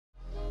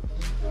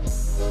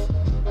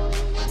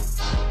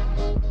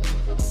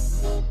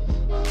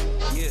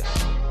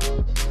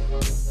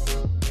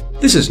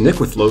This is Nick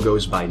with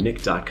Logos by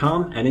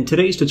Nick.com, and in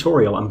today's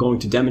tutorial I'm going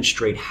to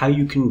demonstrate how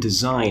you can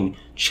design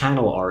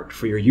channel art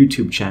for your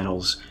YouTube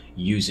channels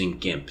using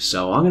GIMP.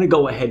 So I'm going to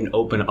go ahead and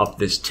open up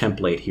this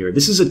template here.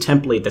 This is a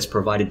template that's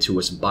provided to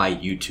us by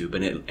YouTube,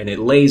 and it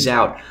lays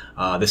out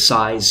the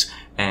size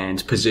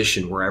and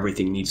position where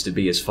everything needs to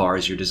be as far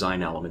as your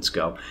design elements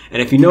go.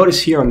 And if you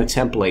notice here on the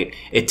template,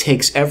 it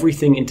takes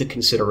everything into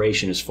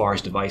consideration as far as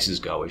devices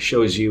go. It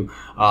shows you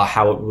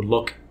how it would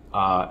look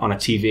on a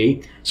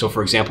TV. So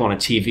for example, on a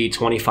TV,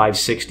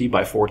 2560 by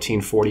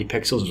 1440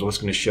 pixels is what's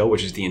going to show,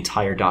 which is the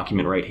entire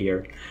document right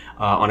here.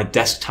 On a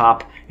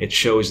desktop, it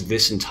shows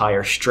this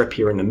entire strip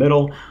here in the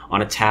middle.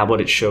 On a tablet,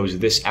 it shows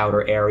this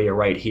outer area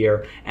right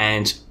here.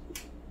 And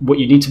what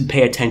you need to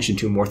pay attention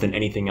to more than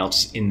anything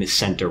else is in the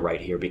center right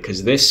here,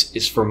 because this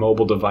is for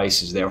mobile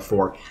devices.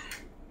 Therefore,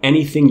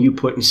 anything you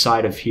put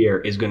inside of here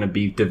is going to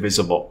be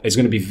visible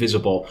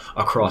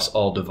across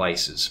all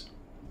devices.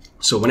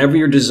 So whenever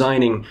you're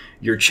designing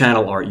your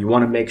channel art, you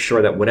want to make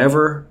sure that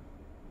whatever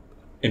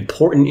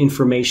important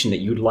information that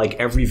you'd like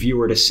every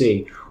viewer to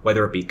see,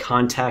 whether it be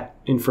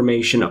contact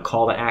information, a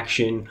call to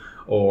action,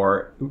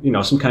 or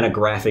some kind of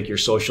graphic, your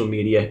social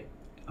media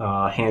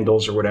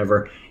handles or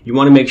whatever, you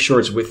want to make sure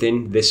it's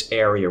within this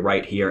area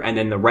right here, and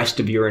then the rest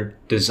of your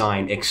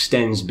design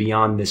extends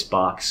beyond this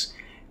box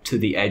to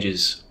the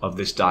edges of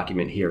this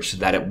document here so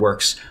that it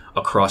works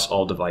across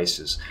all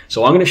devices.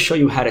 So I'm going to show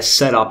you how to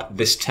set up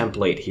this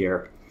template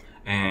here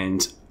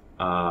and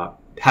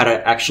how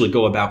to actually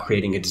go about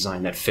creating a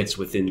design that fits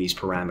within these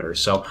parameters.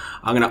 So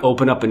I'm going to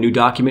open up a new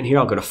document here.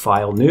 I'll go to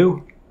File,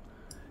 New,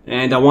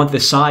 and I want the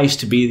size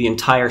to be the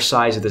entire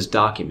size of this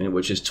document,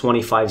 which is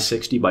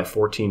 2560 by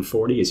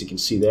 1440, as you can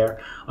see there.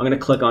 I'm going to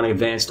click on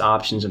Advanced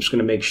Options. I'm just going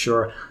to make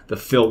sure the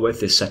fill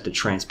width is set to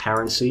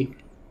transparency.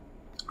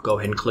 Go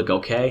ahead and click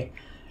OK.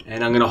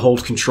 And I'm going to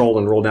hold Control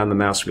and roll down the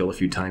mouse wheel a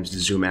few times to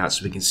zoom out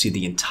so we can see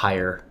the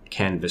entire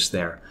canvas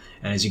there.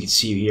 And as you can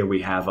see here,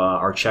 we have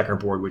our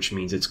checkerboard, which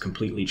means it's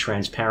completely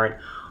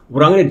transparent.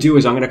 What I'm going to do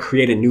is I'm going to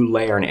create a new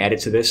layer and add it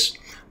to this,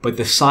 but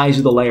the size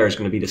of the layer is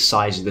going to be the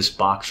size of this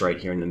box right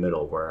here in the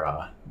middle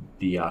where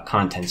the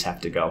contents have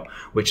to go,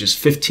 which is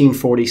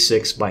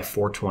 1546 by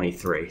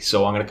 423.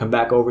 So I'm going to come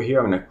back over here.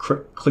 I'm going to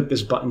click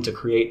this button to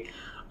create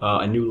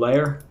a new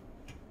layer,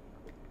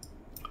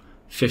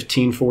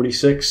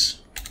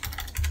 1546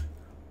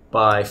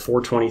 by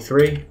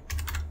 423.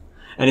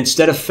 And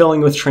instead of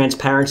filling with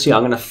transparency,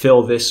 I'm going to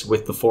fill this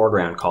with the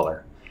foreground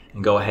color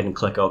and go ahead and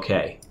click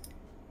OK.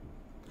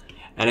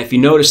 And if you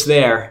notice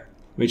there,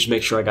 let me just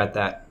make sure I got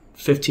that,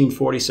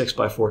 1546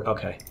 by 4,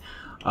 okay.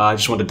 I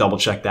just wanted to double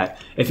check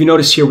that. If you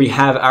notice here, we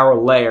have our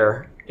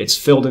layer. It's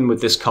filled in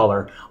with this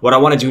color. What I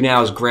want to do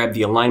now is grab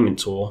the alignment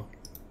tool,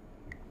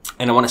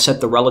 and I want to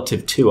set the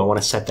relative to. I want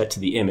to set that to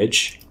the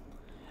image,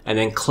 and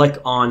then click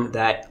on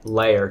that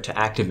layer to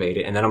activate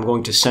it. And then I'm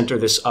going to center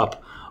this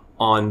up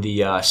on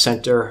the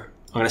center.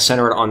 I'm going to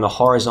center it on the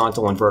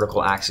horizontal and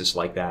vertical axis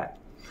like that.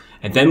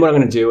 And then what I'm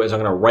going to do is I'm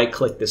going to right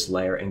click this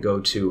layer and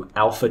go to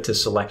Alpha to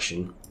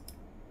Selection.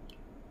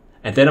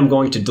 And then I'm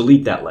going to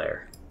delete that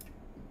layer.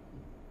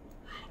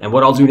 And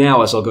what I'll do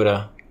now is I'll go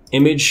to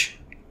Image,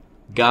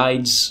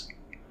 Guides,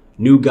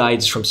 New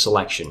Guides from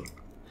Selection.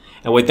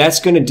 And what that's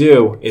going to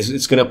do is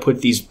it's going to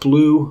put these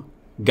blue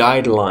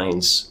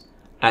guidelines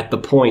at the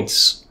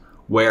points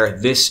where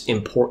this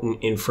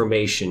important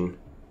information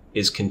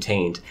is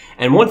contained.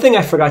 And one thing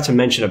I forgot to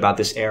mention about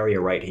this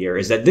area right here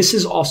is that this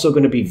is also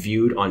going to be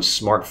viewed on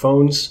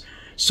smartphones.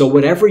 So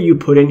whatever you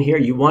put in here,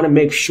 you want to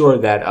make sure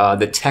that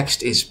the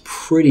text is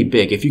pretty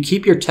big. If you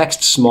keep your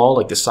text small,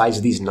 like the size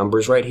of these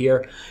numbers right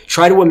here,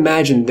 try to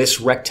imagine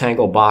this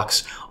rectangle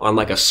box on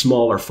like a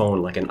smaller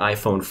phone, like an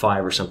iPhone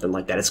 5 or something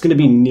like that. It's going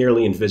to be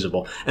nearly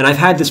invisible. And I've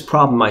had this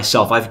problem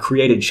myself. I've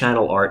created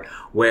channel art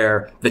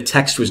where the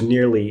text was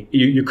nearly,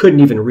 you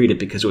couldn't even read it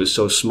because it was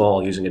so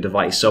small using a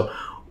device. So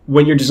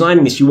when you're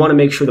designing this, you want to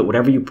make sure that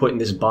whatever you put in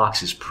this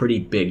box is pretty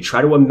big.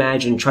 Try to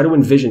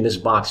envision this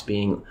box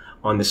being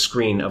on the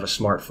screen of a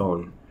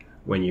smartphone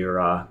when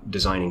you're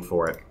designing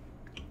for it.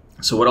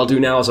 So what I'll do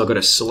now is I'll go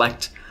to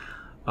Select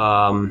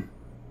None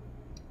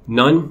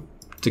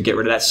to get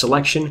rid of that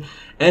selection.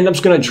 And I'm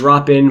just going to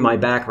drop in my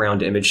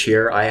background image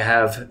here.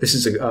 This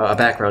is a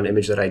background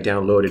image that I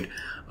downloaded.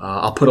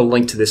 I'll put a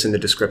link to this in the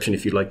description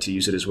if you'd like to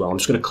use it as well. I'm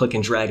just going to click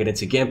and drag it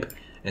into GIMP, and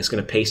it's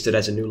going to paste it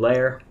as a new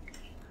layer.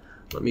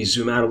 Let me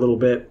zoom out a little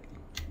bit.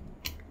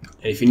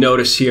 And if you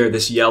notice here,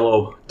 this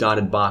yellow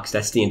dotted box,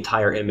 that's the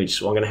entire image.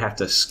 So I'm going to have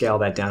to scale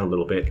that down a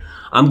little bit.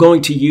 I'm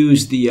going to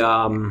use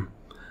the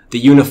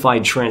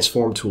Unified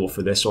Transform tool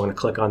for this. So I'm going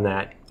to click on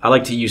that. I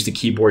like to use the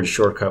keyboard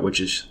shortcut, which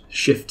is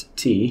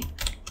Shift-T.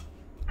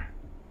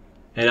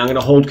 And I'm going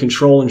to hold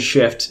Control and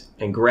Shift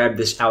and grab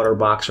this outer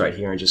box right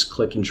here and just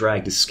click and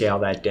drag to scale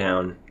that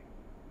down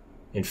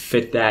and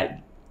fit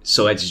that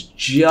so it's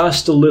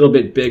just a little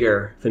bit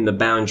bigger than the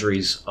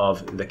boundaries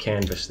of the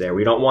canvas there.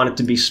 We don't want it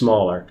to be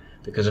smaller,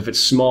 because if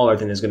it's smaller,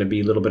 then there's going to be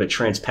a little bit of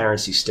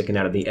transparency sticking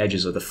out of the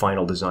edges of the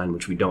final design,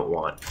 which we don't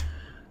want.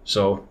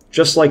 So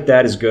just like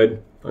that is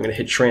good. I'm going to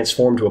hit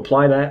Transform to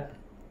apply that.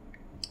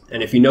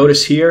 And if you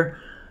notice here,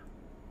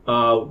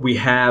 we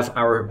have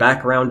our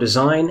background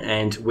design,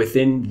 and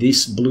within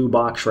this blue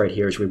box right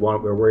here is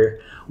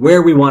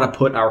where we want to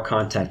put our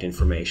contact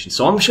information.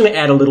 So I'm just going to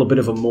add a little bit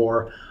of I'm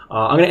going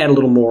to add a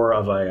little more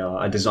of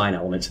a design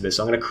element to this.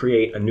 I'm going to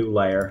create a new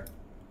layer.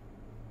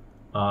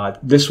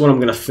 This one I'm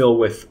going to fill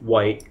with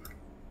white.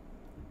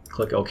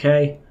 Click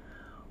OK.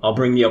 I'll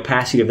bring the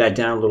opacity of that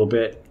down a little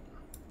bit,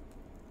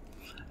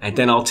 and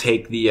then I'll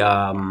take the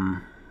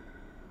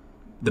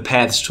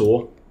paths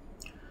tool,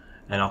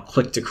 and I'll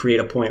click to create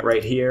a point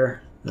right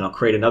here, and I'll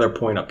create another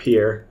point up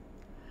here,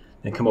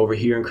 then come over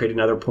here and create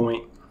another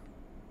point,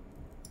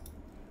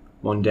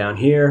 one down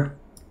here,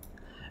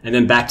 and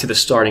then back to the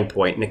starting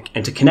point.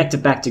 And to connect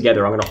it back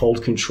together, I'm going to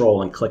hold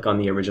Control and click on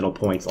the original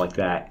point like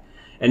that.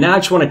 And now I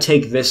just want to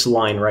take this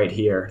line right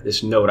here,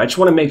 this node. I just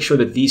want to make sure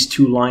that these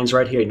two lines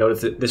right here, you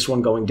notice that this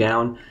one going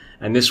down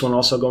and this one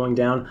also going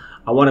down,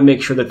 I want to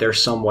make sure that they're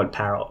somewhat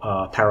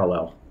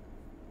parallel.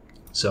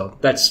 So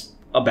that's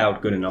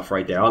about good enough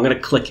right there. I'm going to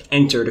click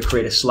Enter to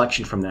create a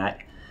selection from that,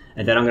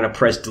 and then I'm going to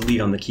press Delete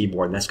on the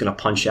keyboard, and that's going to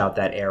punch out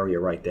that area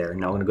right there.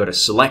 Now I'm going to go to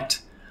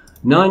Select,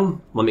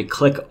 None. Let me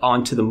click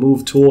onto the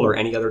Move tool or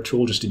any other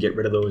tool just to get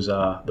rid of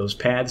those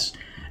paths.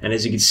 And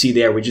as you can see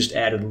there, we just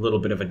added a little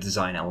bit of a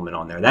design element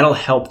on there. That'll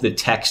help the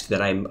text that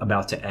I'm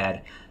about to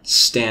add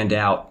stand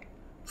out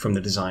from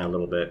the design a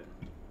little bit.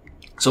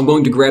 So I'm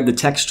going to grab the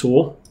text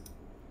tool,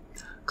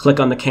 click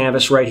on the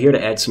canvas right here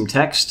to add some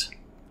text.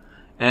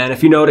 And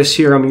if you notice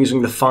here, I'm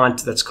using the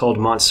font that's called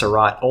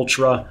Montserrat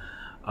Ultra.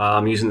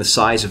 I'm using the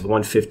size of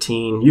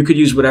 115. You could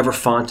use whatever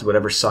font,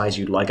 whatever size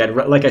you'd like.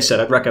 Like I said,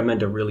 I'd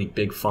recommend a really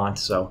big font.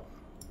 So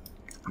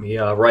let me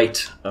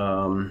write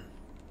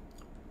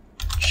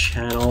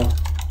channel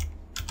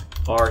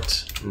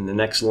art, in the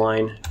next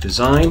line,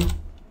 design.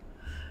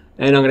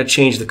 And I'm going to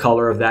change the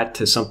color of that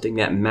to something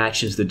that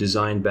matches the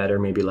design better,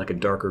 maybe like a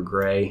darker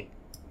gray,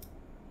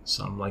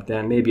 something like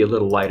that, maybe a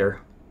little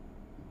lighter.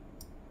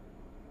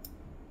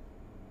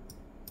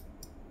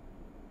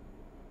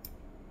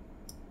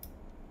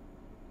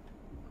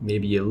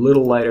 Maybe a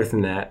little lighter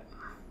than that.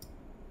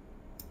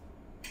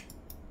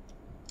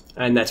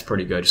 And that's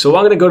pretty good. So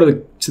I'm going to go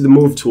to the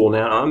Move tool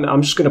now.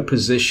 I'm just going to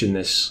position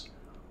this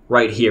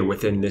right here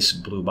within this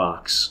blue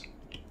box.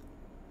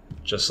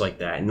 Just like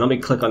that. And let me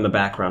click on the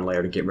background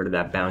layer to get rid of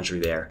that boundary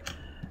there.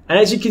 And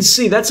as you can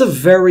see, that's a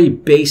very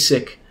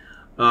basic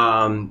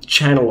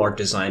channel art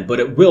design, but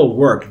it will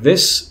work.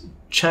 This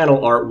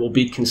channel art will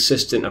be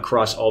consistent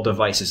across all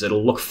devices.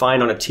 It'll look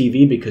fine on a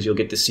TV because you'll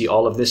get to see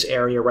all of this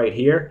area right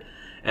here.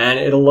 And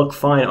it'll look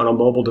fine on a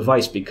mobile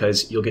device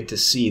because you'll get to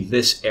see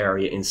this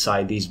area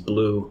inside these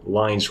blue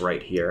lines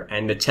right here.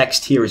 And the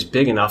text here is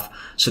big enough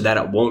so that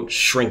it won't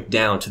shrink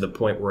down to the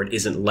point where it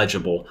isn't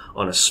legible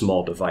on a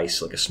small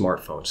device like a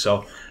smartphone.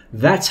 So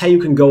that's how you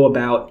can go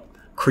about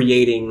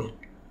creating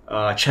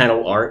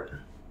channel art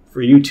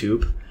for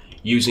YouTube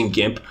using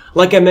GIMP.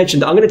 Like I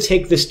mentioned, I'm going to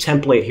take this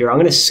template here. I'm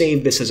going to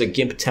save this as a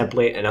GIMP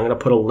template, and I'm going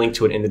to put a link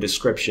to it in the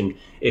description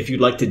if you'd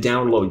like to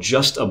download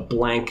just a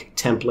blank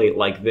template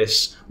like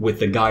this with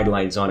the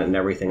guidelines on it and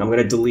everything. I'm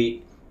going to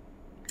delete,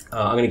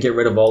 I'm going to get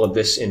rid of all of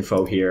this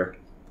info here,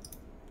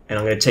 and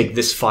I'm going to take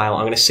this file.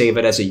 I'm going to save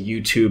it as a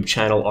YouTube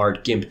channel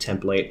art GIMP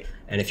template.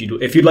 And if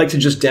you'd like to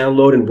just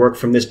download and work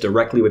from this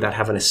directly without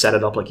having to set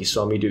it up like you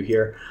saw me do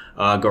here,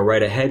 go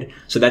right ahead.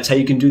 So that's how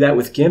you can do that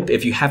with GIMP.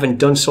 If you haven't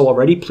done so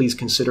already, please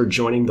consider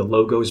joining the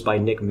Logos by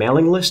Nick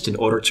mailing list in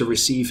order to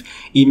receive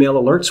email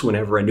alerts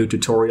whenever a new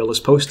tutorial is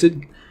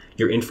posted.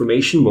 Your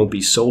information won't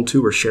be sold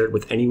to or shared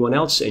with anyone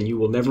else, and you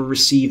will never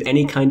receive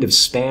any kind of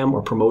spam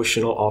or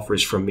promotional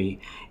offers from me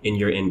in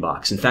your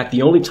inbox. In fact,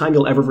 the only time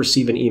you'll ever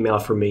receive an email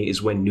from me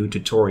is when new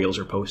tutorials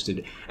are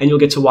posted, and you'll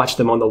get to watch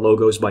them on the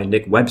Logos by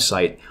Nick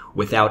website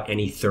without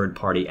any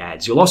third-party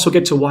ads. You'll also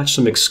get to watch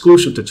some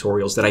exclusive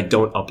tutorials that I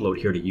don't upload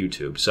here to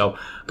YouTube. So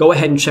go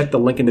ahead and check the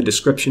link in the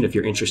description if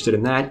you're interested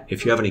in that.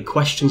 If you have any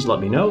questions, let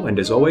me know, and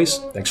as always,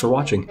 thanks for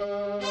watching.